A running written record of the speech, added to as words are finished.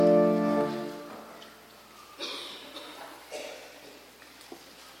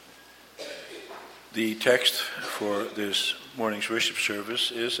The text for this morning's worship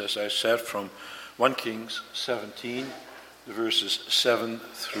service is, as I said, from 1 Kings 17, the verses 7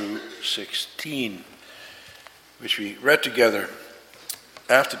 through 16, which we read together.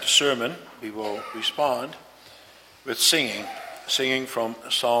 After the sermon, we will respond with singing from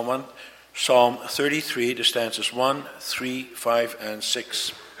Psalm 33, the stanzas 1, 3, 5, and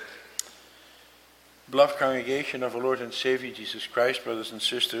 6. Beloved congregation of our Lord and Savior Jesus Christ, brothers and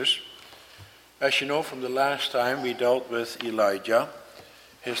sisters, as you know from the last time we dealt with Elijah,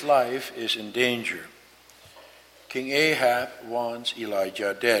 his life is in danger. King Ahab wants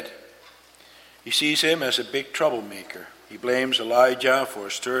Elijah dead. He sees him as a big troublemaker. He blames Elijah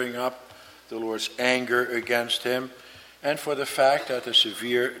for stirring up the Lord's anger against him and for the fact that a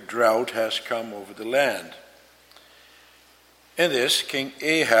severe drought has come over the land. In this, King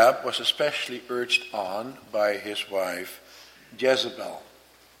Ahab was especially urged on by his wife Jezebel.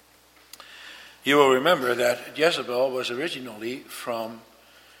 You will remember that Jezebel was originally from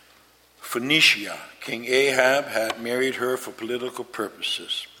Phoenicia. King Ahab had married her for political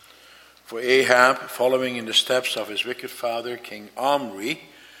purposes. For Ahab, following in the steps of his wicked father, King Omri,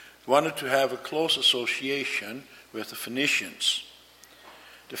 wanted to have a close association with the Phoenicians.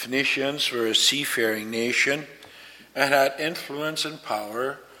 The Phoenicians were a seafaring nation and had influence and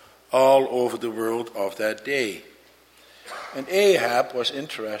power all over the world of that day. And Ahab was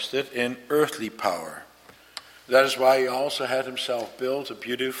interested in earthly power. That is why he also had himself built a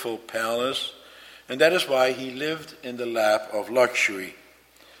beautiful palace, and that is why he lived in the lap of luxury.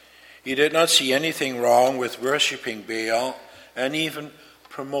 He did not see anything wrong with worshipping Baal, and even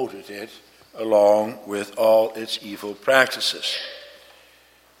promoted it along with all its evil practices.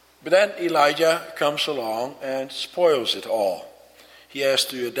 But then Elijah comes along and spoils it all. He has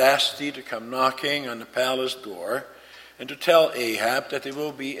the audacity to come knocking on the palace door and to tell Ahab that there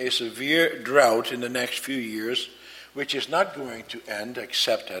will be a severe drought in the next few years, which is not going to end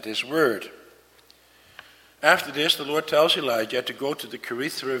except at his word. After this, the Lord tells Elijah to go to the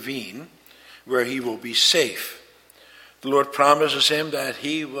Kerith ravine, where he will be safe. The Lord promises him that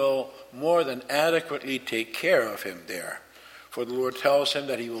he will more than adequately take care of him there. For the Lord tells him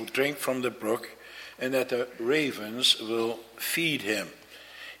that he will drink from the brook and that the ravens will feed him.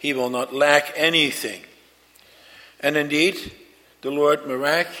 He will not lack anything. And indeed, the Lord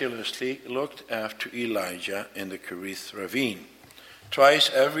miraculously looked after Elijah in the Kerith ravine. Twice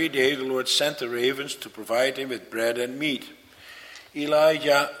every day the Lord sent the ravens to provide him with bread and meat.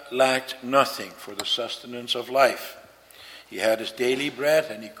 Elijah lacked nothing for the sustenance of life. He had his daily bread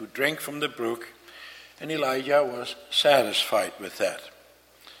and he could drink from the brook, and Elijah was satisfied with that.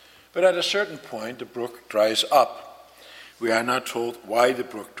 But at a certain point the brook dries up. We are not told why the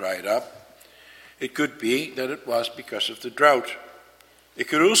brook dried up. It could be that it was because of the drought. It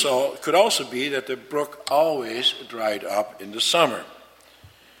could also be that the brook always dried up in the summer.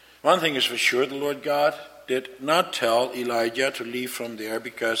 One thing is for sure, the Lord God did not tell Elijah to leave from there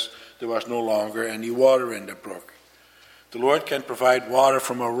because there was no longer any water in the brook. The Lord can provide water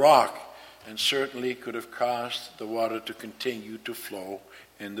from a rock and certainly could have caused the water to continue to flow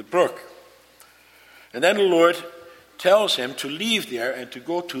in the brook. And then the Lord tells him to leave there and to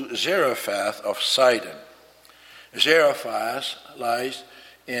go to Zarephath of Sidon. Zarephath lies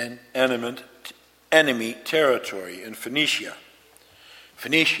in enemy territory in Phoenicia.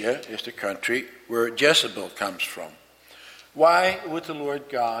 Phoenicia is the country where Jezebel comes from. Why would the Lord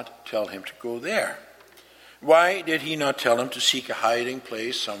God tell him to go there? Why did he not tell him to seek a hiding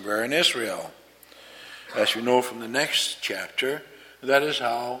place somewhere in Israel? As we know from the next chapter, that is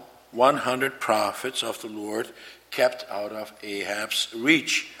how 100 prophets of the Lord kept out of Ahab's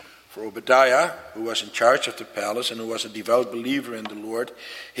reach. For Obadiah, who was in charge of the palace and who was a devout believer in the Lord,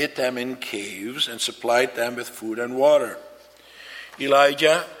 hid them in caves and supplied them with food and water.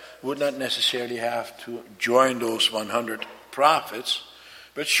 Elijah would not necessarily have to join those 100 prophets,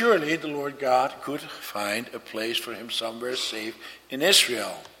 but surely the Lord God could find a place for him somewhere safe in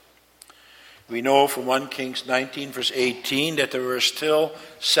Israel. We know from 1 Kings 19 verse 18 that there were still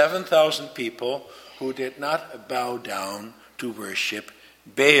 7,000 people who did not bow down to worship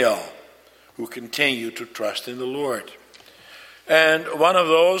Baal, who continued to trust in the Lord. And one of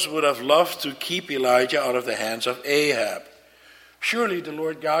those would have loved to keep Elijah out of the hands of Ahab. Surely the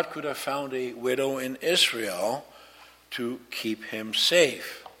Lord God could have found a widow in Israel to keep him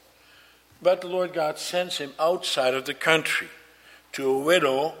safe. But the Lord God sends him outside of the country to a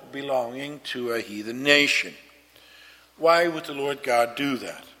widow belonging to a heathen nation. Why would the Lord God do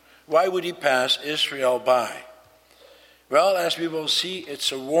that? Why would he pass Israel by? Well, as we will see,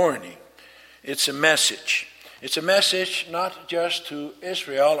 it's a warning. It's a message. It's a message not just to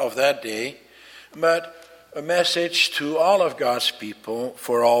Israel of that day, but a message to all of God's people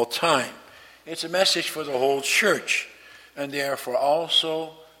for all time. It's a message for the whole church, and therefore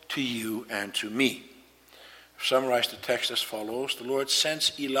also to you and to me. Summarize the text as follows. The Lord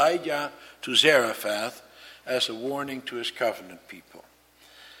sends Elijah to Zarephath as a warning to his covenant people.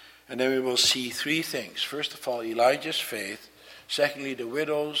 And then we will see three things. First of all, Elijah's faith. Secondly, the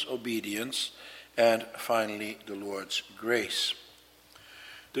widow's obedience. And finally, the Lord's grace.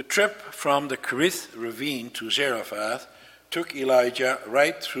 The trip from the Kerith ravine to Zarephath took Elijah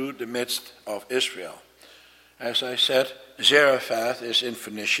right through the midst of Israel. As I said, Zarephath is in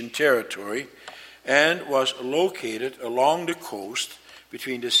Phoenician territory and was located along the coast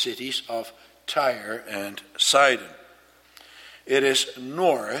between the cities of Tyre and Sidon. It is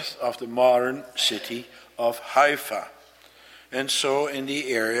north of the modern city of Haifa, and so in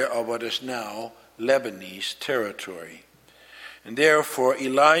the area of what is now Lebanese territory. And therefore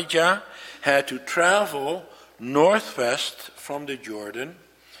Elijah had to travel northwest from the Jordan,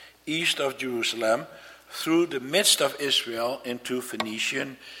 east of Jerusalem, through the midst of Israel into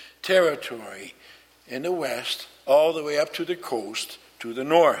Phoenician territory in the west, all the way up to the coast to the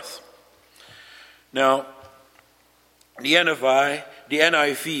north. Now, the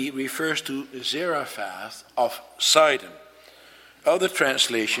NIV refers to Zarephath of Sidon. Other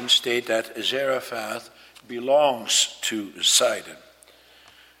translations state that Zarephath belongs to Sidon.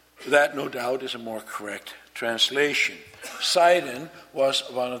 That, no doubt, is a more correct translation. Sidon was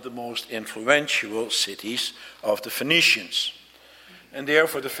one of the most influential cities of the Phoenicians. And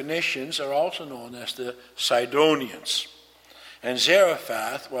therefore the Phoenicians are also known as the Sidonians. And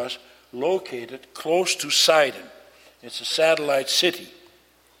Zarephath was located close to Sidon. It's a satellite city.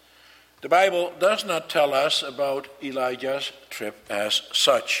 The Bible does not tell us about Elijah's trip as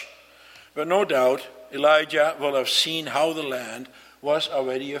such. But no doubt Elijah will have seen how the land was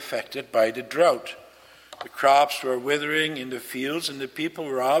already affected by the drought. The crops were withering in the fields, and the people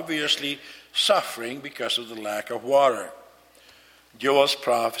were obviously suffering because of the lack of water. Joel's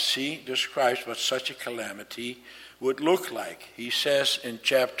prophecy describes what such a calamity would look like. He says in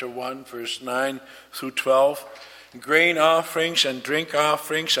chapter 1, verse 9 through 12, grain offerings and drink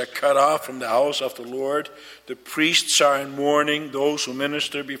offerings are cut off from the house of the Lord. The priests are in mourning, those who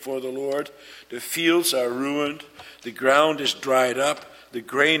minister before the Lord. The fields are ruined. The ground is dried up. The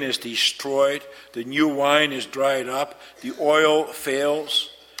grain is destroyed. The new wine is dried up. The oil fails.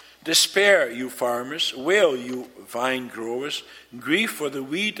 Despair, you farmers. Wail, you vine growers. Grieve for the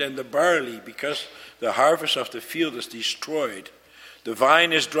wheat and the barley, because the harvest of the field is destroyed. The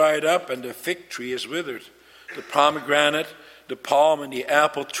vine is dried up and the fig tree is withered. The pomegranate, the palm, and the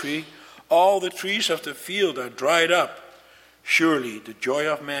apple tree, all the trees of the field are dried up. Surely the joy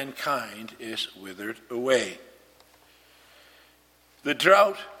of mankind is withered away. The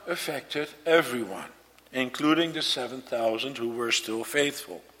drought affected everyone, including the 7,000 who were still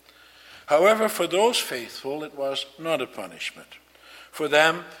faithful. However, for those faithful, it was not a punishment. For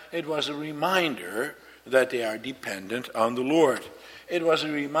them, it was a reminder that they are dependent on the Lord. It was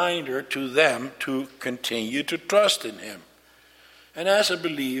a reminder to them to continue to trust in Him. And as a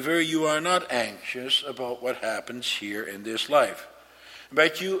believer, you are not anxious about what happens here in this life,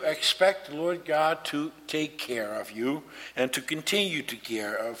 but you expect the Lord God to take care of you and to continue to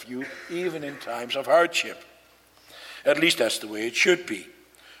care of you even in times of hardship. At least that's the way it should be.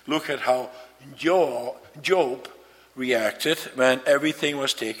 Look at how Job reacted when everything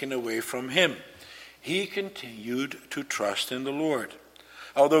was taken away from him. He continued to trust in the Lord.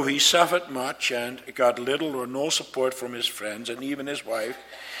 Although he suffered much and got little or no support from his friends and even his wife,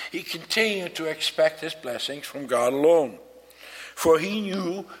 he continued to expect his blessings from God alone. For he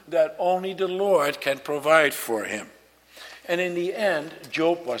knew that only the Lord can provide for him. And in the end,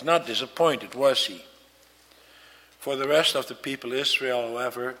 Job was not disappointed, was he? For the rest of the people of Israel,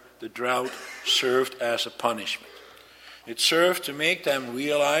 however, the drought served as a punishment. It served to make them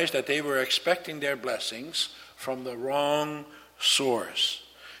realize that they were expecting their blessings from the wrong source.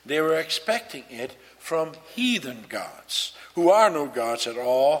 They were expecting it from heathen gods, who are no gods at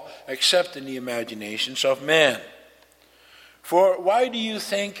all, except in the imaginations of man. For why do you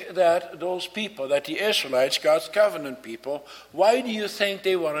think that those people, that the Israelites, God's covenant people, why do you think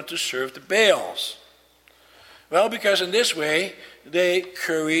they wanted to serve the Baals? Well, because in this way, they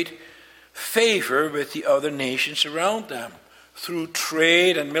curried favor with the other nations around them. Through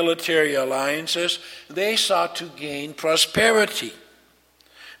trade and military alliances, they sought to gain prosperity.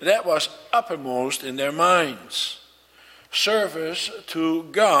 That was uppermost in their minds. Service to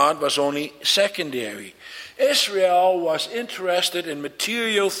God was only secondary. Israel was interested in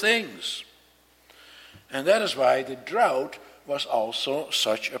material things. And that is why the drought was also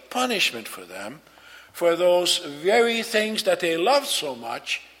such a punishment for them, For those very things that they loved so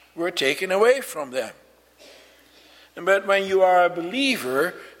much were taken away from them. But when you are a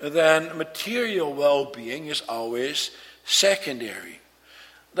believer, then material well-being is always secondary.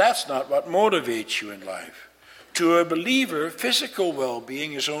 That's not what motivates you in life. To a believer, physical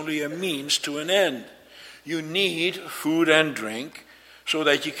well-being is only a means to an end. You need food and drink so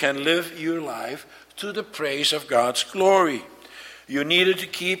that you can live your life to the praise of God's glory. You need it to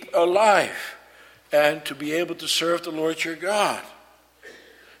keep alive and to be able to serve the Lord your God.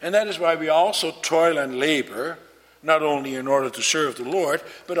 And that is why we also toil and labor, not only in order to serve the Lord,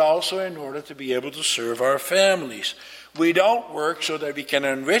 but also in order to be able to serve our families. We don't work so that we can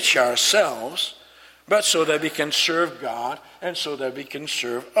enrich ourselves, but so that we can serve God and so that we can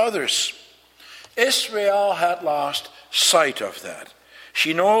serve others. Israel had lost sight of that.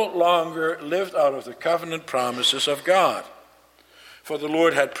 She no longer lived out of the covenant promises of God. For the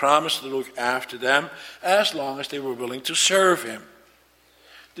Lord had promised to look after them as long as they were willing to serve him.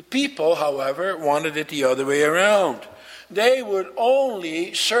 The people, however, wanted it the other way around. They would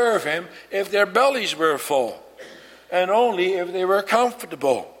only serve him if their bellies were full, and only if they were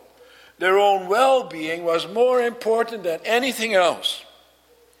comfortable. Their own well-being was more important than anything else.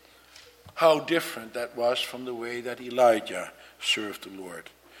 How different that was from the way that Elijah served the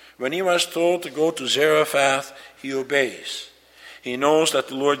Lord. When he was told to go to Zarephath, he obeys. He knows that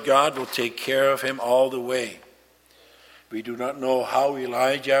the Lord God will take care of him all the way. We do not know how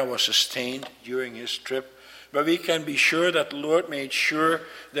Elijah was sustained during his trip, but we can be sure that the Lord made sure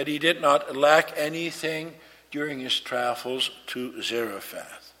that he did not lack anything during his travels to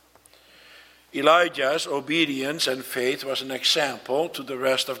Zarephath. Elijah's obedience and faith was an example to the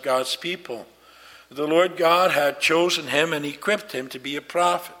rest of God's people. The Lord God had chosen him and equipped him to be a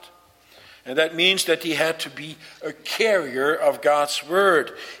prophet. And that means that he had to be a carrier of God's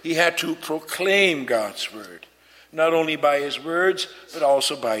word. He had to proclaim God's word, not only by his words, but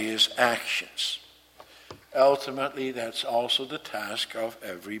also by his actions. Ultimately, that's also the task of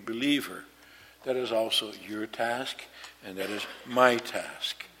every believer. That is also your task, and that is my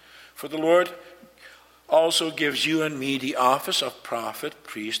task. For the Lord also gives you and me the office of prophet,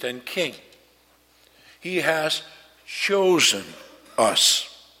 priest, and king. He has chosen us.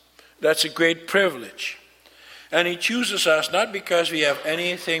 That's a great privilege. And he chooses us not because we have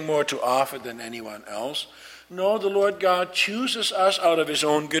anything more to offer than anyone else. No, the Lord God chooses us out of his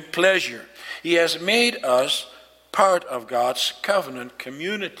own good pleasure. He has made us part of God's covenant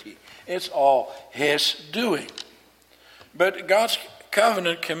community. It's all his doing. But God's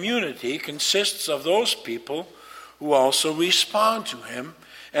covenant community consists of those people who also respond to him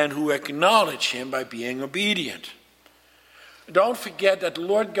and who acknowledge him by being obedient. Don't forget that the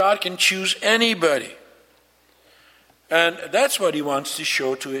Lord God can choose anybody. And that's what he wants to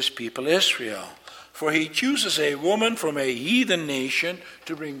show to his people Israel. For he chooses a woman from a heathen nation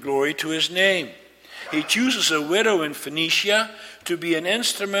to bring glory to his name. He chooses a widow in Phoenicia to be an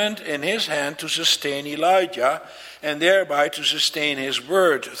instrument in his hand to sustain Elijah, and thereby to sustain his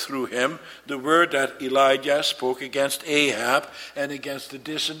word through him, the word that Elijah spoke against Ahab and against the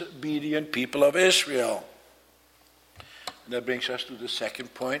disobedient people of Israel. And that brings us to the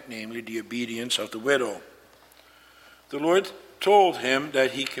second point, namely the obedience of the widow. The Lord told him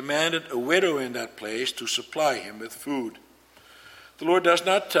that he commanded a widow in that place to supply him with food. The Lord does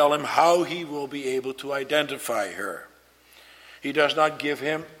not tell him how he will be able to identify her. He does not give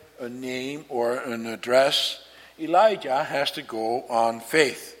him a name or an address. Elijah has to go on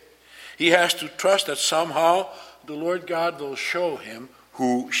faith. He has to trust that somehow the Lord God will show him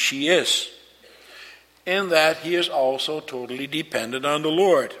who she is. In that, he is also totally dependent on the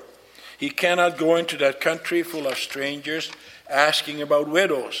Lord. He cannot go into that country full of strangers asking about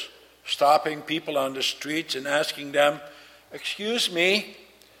widows, stopping people on the streets and asking them, "Excuse me,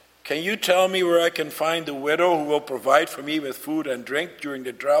 can you tell me where I can find the widow who will provide for me with food and drink during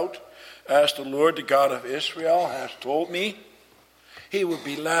the drought, as the Lord, the God of Israel, has told me?" He would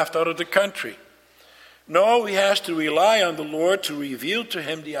be laughed out of the country. No, he has to rely on the Lord to reveal to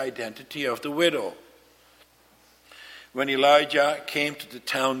him the identity of the widow. When Elijah came to the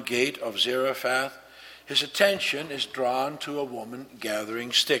town gate of Zarephath, his attention is drawn to a woman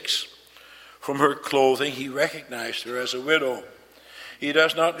gathering sticks. From her clothing, he recognized her as a widow. He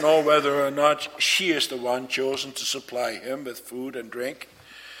does not know whether or not she is the one chosen to supply him with food and drink.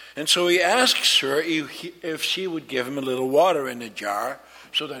 And so he asks her if she would give him a little water in a jar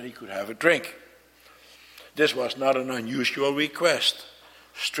so that he could have a drink. This was not an unusual request.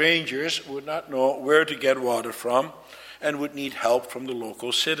 Strangers would not know where to get water from and would need help from the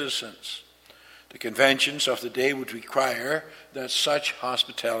local citizens. The conventions of the day would require that such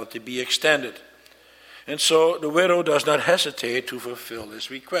hospitality be extended. And so the widow does not hesitate to fulfill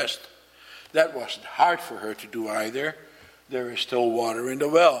his request. That wasn't hard for her to do either. There is still water in the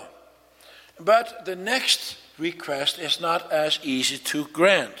well. But the next request is not as easy to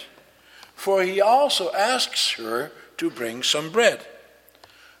grant, for he also asks her to bring some bread.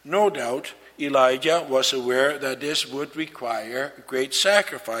 No doubt Elijah was aware that this would require a great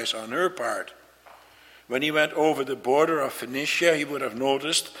sacrifice on her part. When he went over the border of Phoenicia, he would have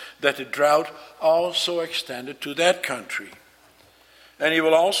noticed that the drought also extended to that country. And he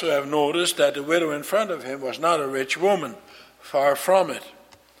will also have noticed that the widow in front of him was not a rich woman, far from it.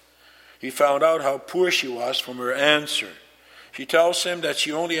 He found out how poor she was from her answer. She tells him that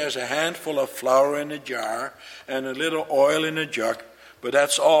she only has a handful of flour in a jar and a little oil in a jug, but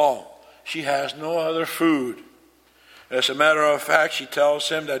that's all. She has no other food. As a matter of fact, she tells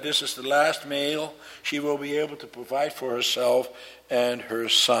him that this is the last meal she will be able to provide for herself and her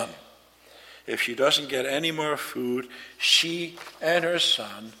son. If she doesn't get any more food, she and her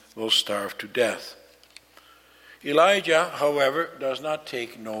son will starve to death. Elijah, however, does not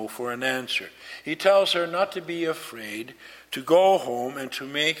take no for an answer. He tells her not to be afraid, to go home and to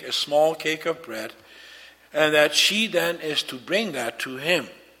make a small cake of bread, and that she then is to bring that to him.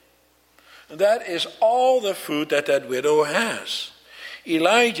 That is all the food that widow has.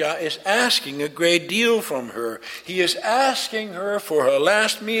 Elijah is asking a great deal from her. He is asking her for her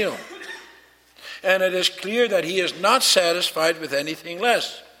last meal. And it is clear that he is not satisfied with anything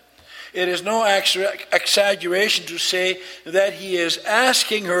less. It is no exaggeration to say that he is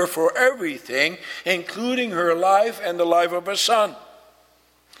asking her for everything, including her life and the life of her son.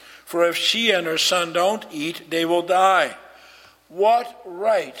 For if she and her son don't eat, they will die. What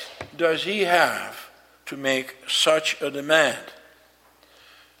right does he have to make such a demand?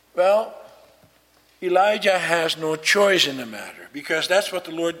 Well, Elijah has no choice in the matter, because that's what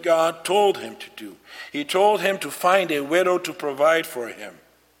the Lord God told him to do. He told him to find a widow to provide for him.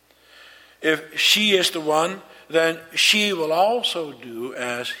 If she is the one, then she will also do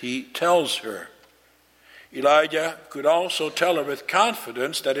as he tells her. Elijah could also tell her with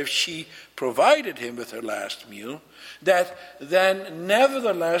confidence that if she provided him with her last meal, that then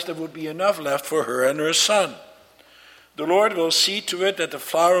nevertheless there would be enough left for her and her son. The Lord will see to it that the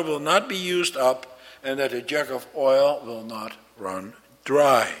flour will not be used up and that the jug of oil will not run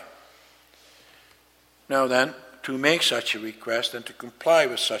dry. Now then, to make such a request and to comply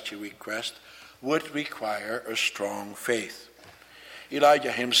with such a request would require a strong faith.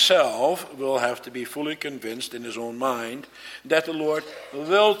 Elijah himself will have to be fully convinced in his own mind that the Lord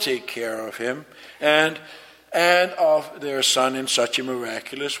will take care of him and of their son in such a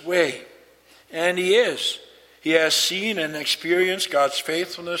miraculous way. And he is. He has seen and experienced God's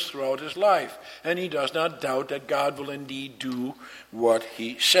faithfulness throughout his life, and he does not doubt that God will indeed do what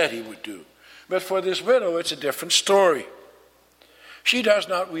he said he would do. But for this widow, it's a different story. She does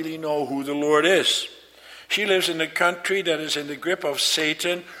not really know who the Lord is. She lives in a country that is in the grip of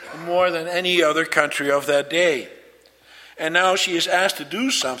Satan more than any other country of that day. And now she is asked to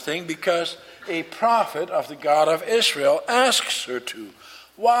do something because a prophet of the God of Israel asks her to.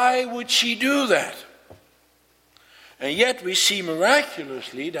 Why would she do that? And yet we see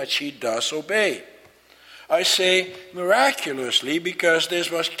miraculously that she does obey. I say miraculously because this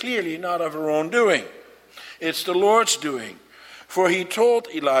was clearly not of her own doing. It's the Lord's doing. For he told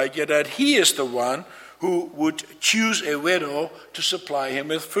Elijah that he is the one who would choose a widow to supply him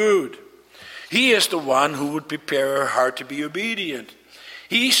with food. He is the one who would prepare her heart to be obedient.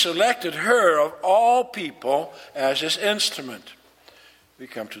 He selected her of all people as his instrument. We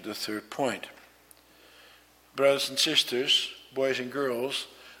come to the third point. Brothers and sisters, boys and girls,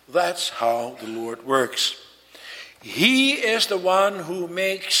 that's how the Lord works. He is the one who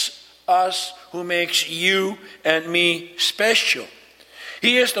makes us, who makes you and me special.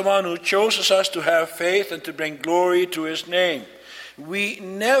 He is the one who chooses us to have faith and to bring glory to his name. We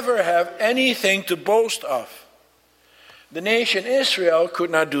never have anything to boast of. The nation Israel could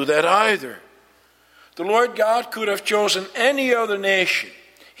not do that either. The Lord God could have chosen any other nation.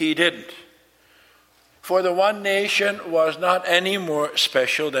 He didn't. For the one nation was not any more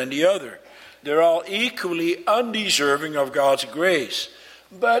special than the other. They're all equally undeserving of God's grace.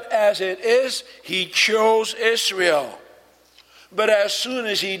 But as it is, he chose Israel. But as soon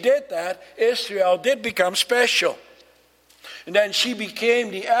as he did that, Israel did become special. And then she became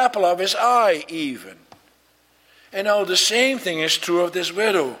the apple of his eye even. And now the same thing is true of this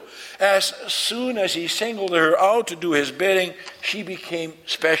widow. As soon as he singled her out to do his bidding, she became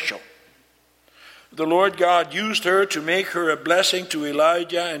special. The Lord God used her to make her a blessing to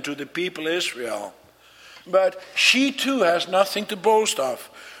Elijah and to the people Israel. But she too has nothing to boast of.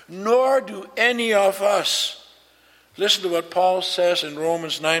 nor do any of us. Listen to what Paul says in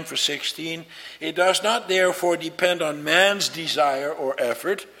Romans 9 verse 16. It does not therefore depend on man's desire or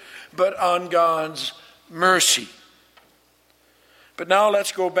effort, but on God's mercy. But now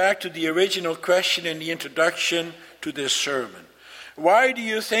let's go back to the original question in the introduction to this sermon. Why do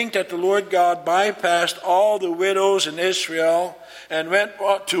you think that the Lord God bypassed all the widows in Israel and went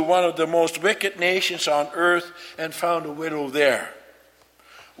to one of the most wicked nations on earth and found a widow there?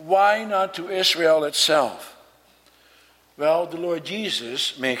 Why not to Israel itself? Well, the Lord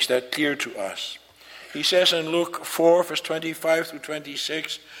Jesus makes that clear to us. He says in Luke 4, verse 25 through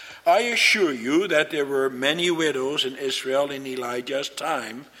 26, I assure you that there were many widows in Israel in Elijah's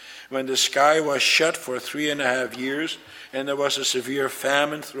time, when the sky was shut for 3.5 years, and there was a severe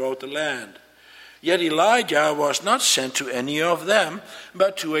famine throughout the land. Yet Elijah was not sent to any of them,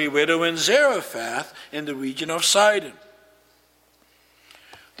 but to a widow in Zarephath in the region of Sidon.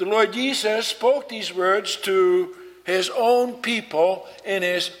 The Lord Jesus spoke these words to his own people in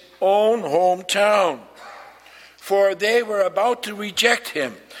his own hometown, for they were about to reject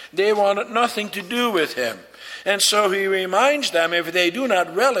him. They wanted nothing to do with him. And so he reminds them, if they do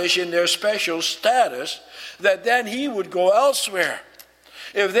not relish in their special status, that then he would go elsewhere.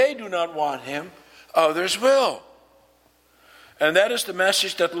 If they do not want him, others will. And that is the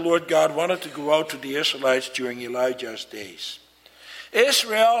message that the Lord God wanted to go out to the Israelites during Elijah's days.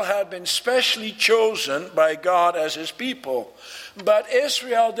 Israel had been specially chosen by God as his people. But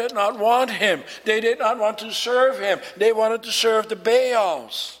Israel did not want him. They did not want to serve him. They wanted to serve the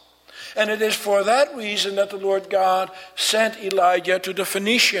Baals. And it is for that reason that the Lord God sent Elijah to the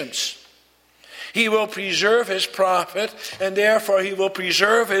Phoenicians. He will preserve his prophet, and therefore he will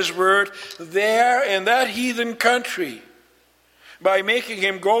preserve his word there in that heathen country. By making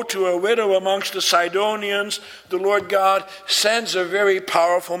him go to a widow amongst the Sidonians, the Lord God sends a very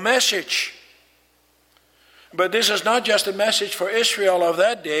powerful message. But this is not just a message for Israel of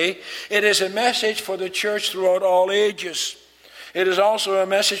that day. It is a message for the church throughout all ages. It is also a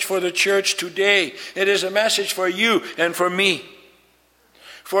message for the church today. It is a message for you and for me.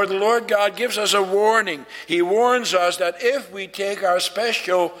 For the Lord God gives us a warning. He warns us that if we take our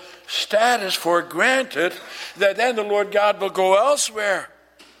special status for granted, that then the Lord God will go elsewhere.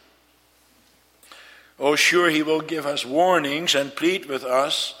 Oh, sure, he will give us warnings and plead with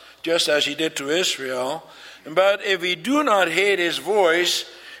us, just as he did to Israel. But if we do not heed his voice,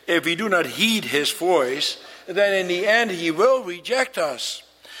 then in the end he will reject us.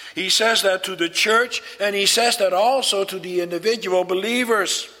 He says that to the church, and he says that also to the individual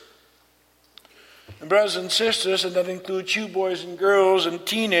believers. And brothers and sisters, and that includes you boys and girls and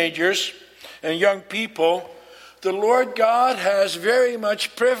teenagers and young people, the Lord God has very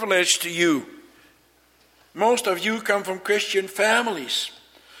much privilege to you. Most of you come from Christian families,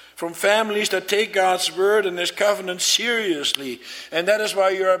 from families that take God's word and his covenant seriously. And that is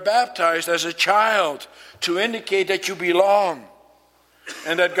why you are baptized as a child, to indicate that you belong.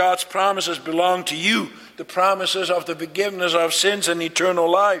 And that God's promises belong to you, the promises of the forgiveness of sins and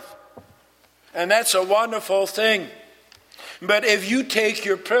eternal life. And that's a wonderful thing. But if you take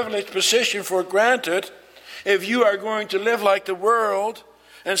your privileged position for granted, if you are going to live like the world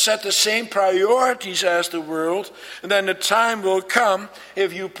and set the same priorities as the world, then the time will come,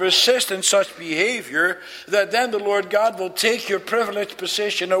 if you persist in such behavior, that then the Lord God will take your privileged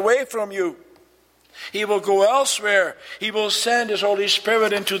position away from you. He will go elsewhere. He will send his Holy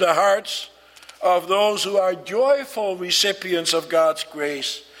Spirit into the hearts of those who are joyful recipients of God's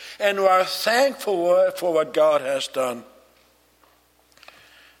grace and who are thankful for what God has done.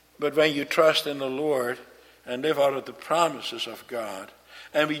 But when you trust in the Lord and live out of the promises of God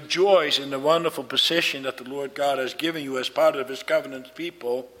and rejoice in the wonderful position that the Lord God has given you as part of his covenant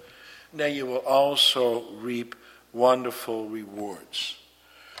people, then you will also reap wonderful rewards.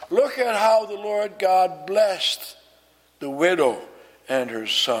 Look at how the Lord God blessed the widow and her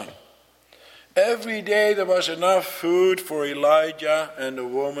son. Every day there was enough food for Elijah and the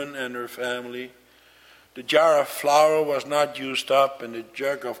woman and her family. The jar of flour was not used up, and the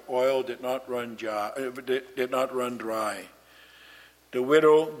jug of oil did not run dry. The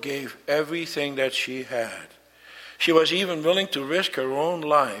widow gave everything that she had. She was even willing to risk her own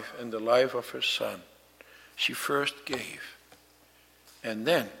life and the life of her son. She first gave, and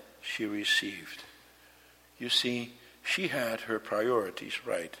then she received. You see, she had her priorities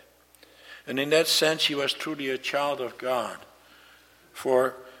right. And in that sense, she was truly a child of God.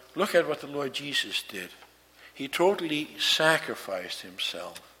 For look at what the Lord Jesus did. He totally sacrificed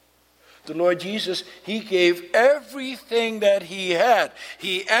himself The Lord Jesus, he gave everything that he had.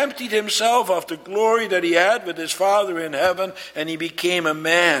 He emptied himself of the glory that he had with his Father in heaven, and he became a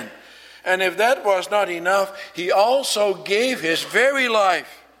man. And if that was not enough, he also gave his very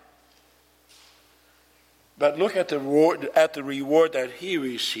life. But look at the reward that he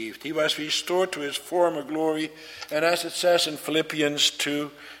received. He was restored to his former glory, and as it says in Philippians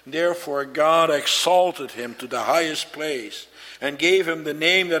 2, therefore God exalted him to the highest place and gave him the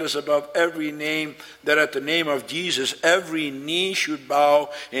name that is above every name, that at the name of Jesus every knee should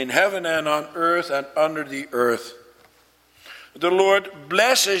bow in heaven and on earth and under the earth. The Lord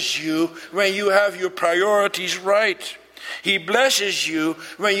blesses you when you have your priorities right. He blesses you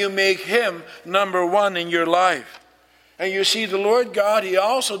when you make him number one in your life. And you see, the Lord God, he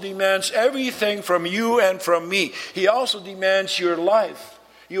also demands everything from you and from me. He also demands your life.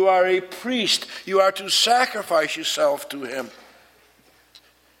 You are a priest. You are to sacrifice yourself to him.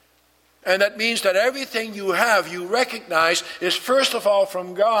 And that means that everything you have, you recognize, is first of all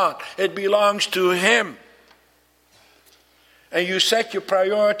from God. It belongs to him. And you set your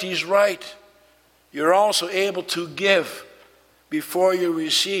priorities right. You're also able to give before you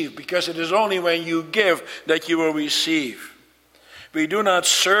receive, because it is only when you give that you will receive. We do not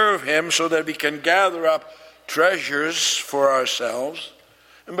serve him so that we can gather up treasures for ourselves,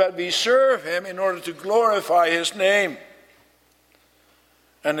 but we serve him in order to glorify his name.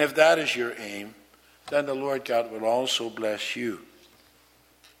 And if that is your aim, then the Lord God will also bless you,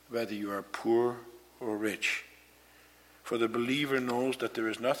 whether you are poor or rich. For the believer knows that there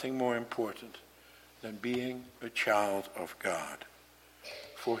is nothing more important than being a child of God.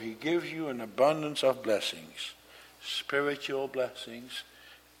 For he gives you an abundance of blessings, spiritual blessings,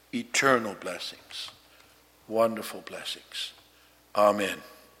 eternal blessings, wonderful blessings. Amen.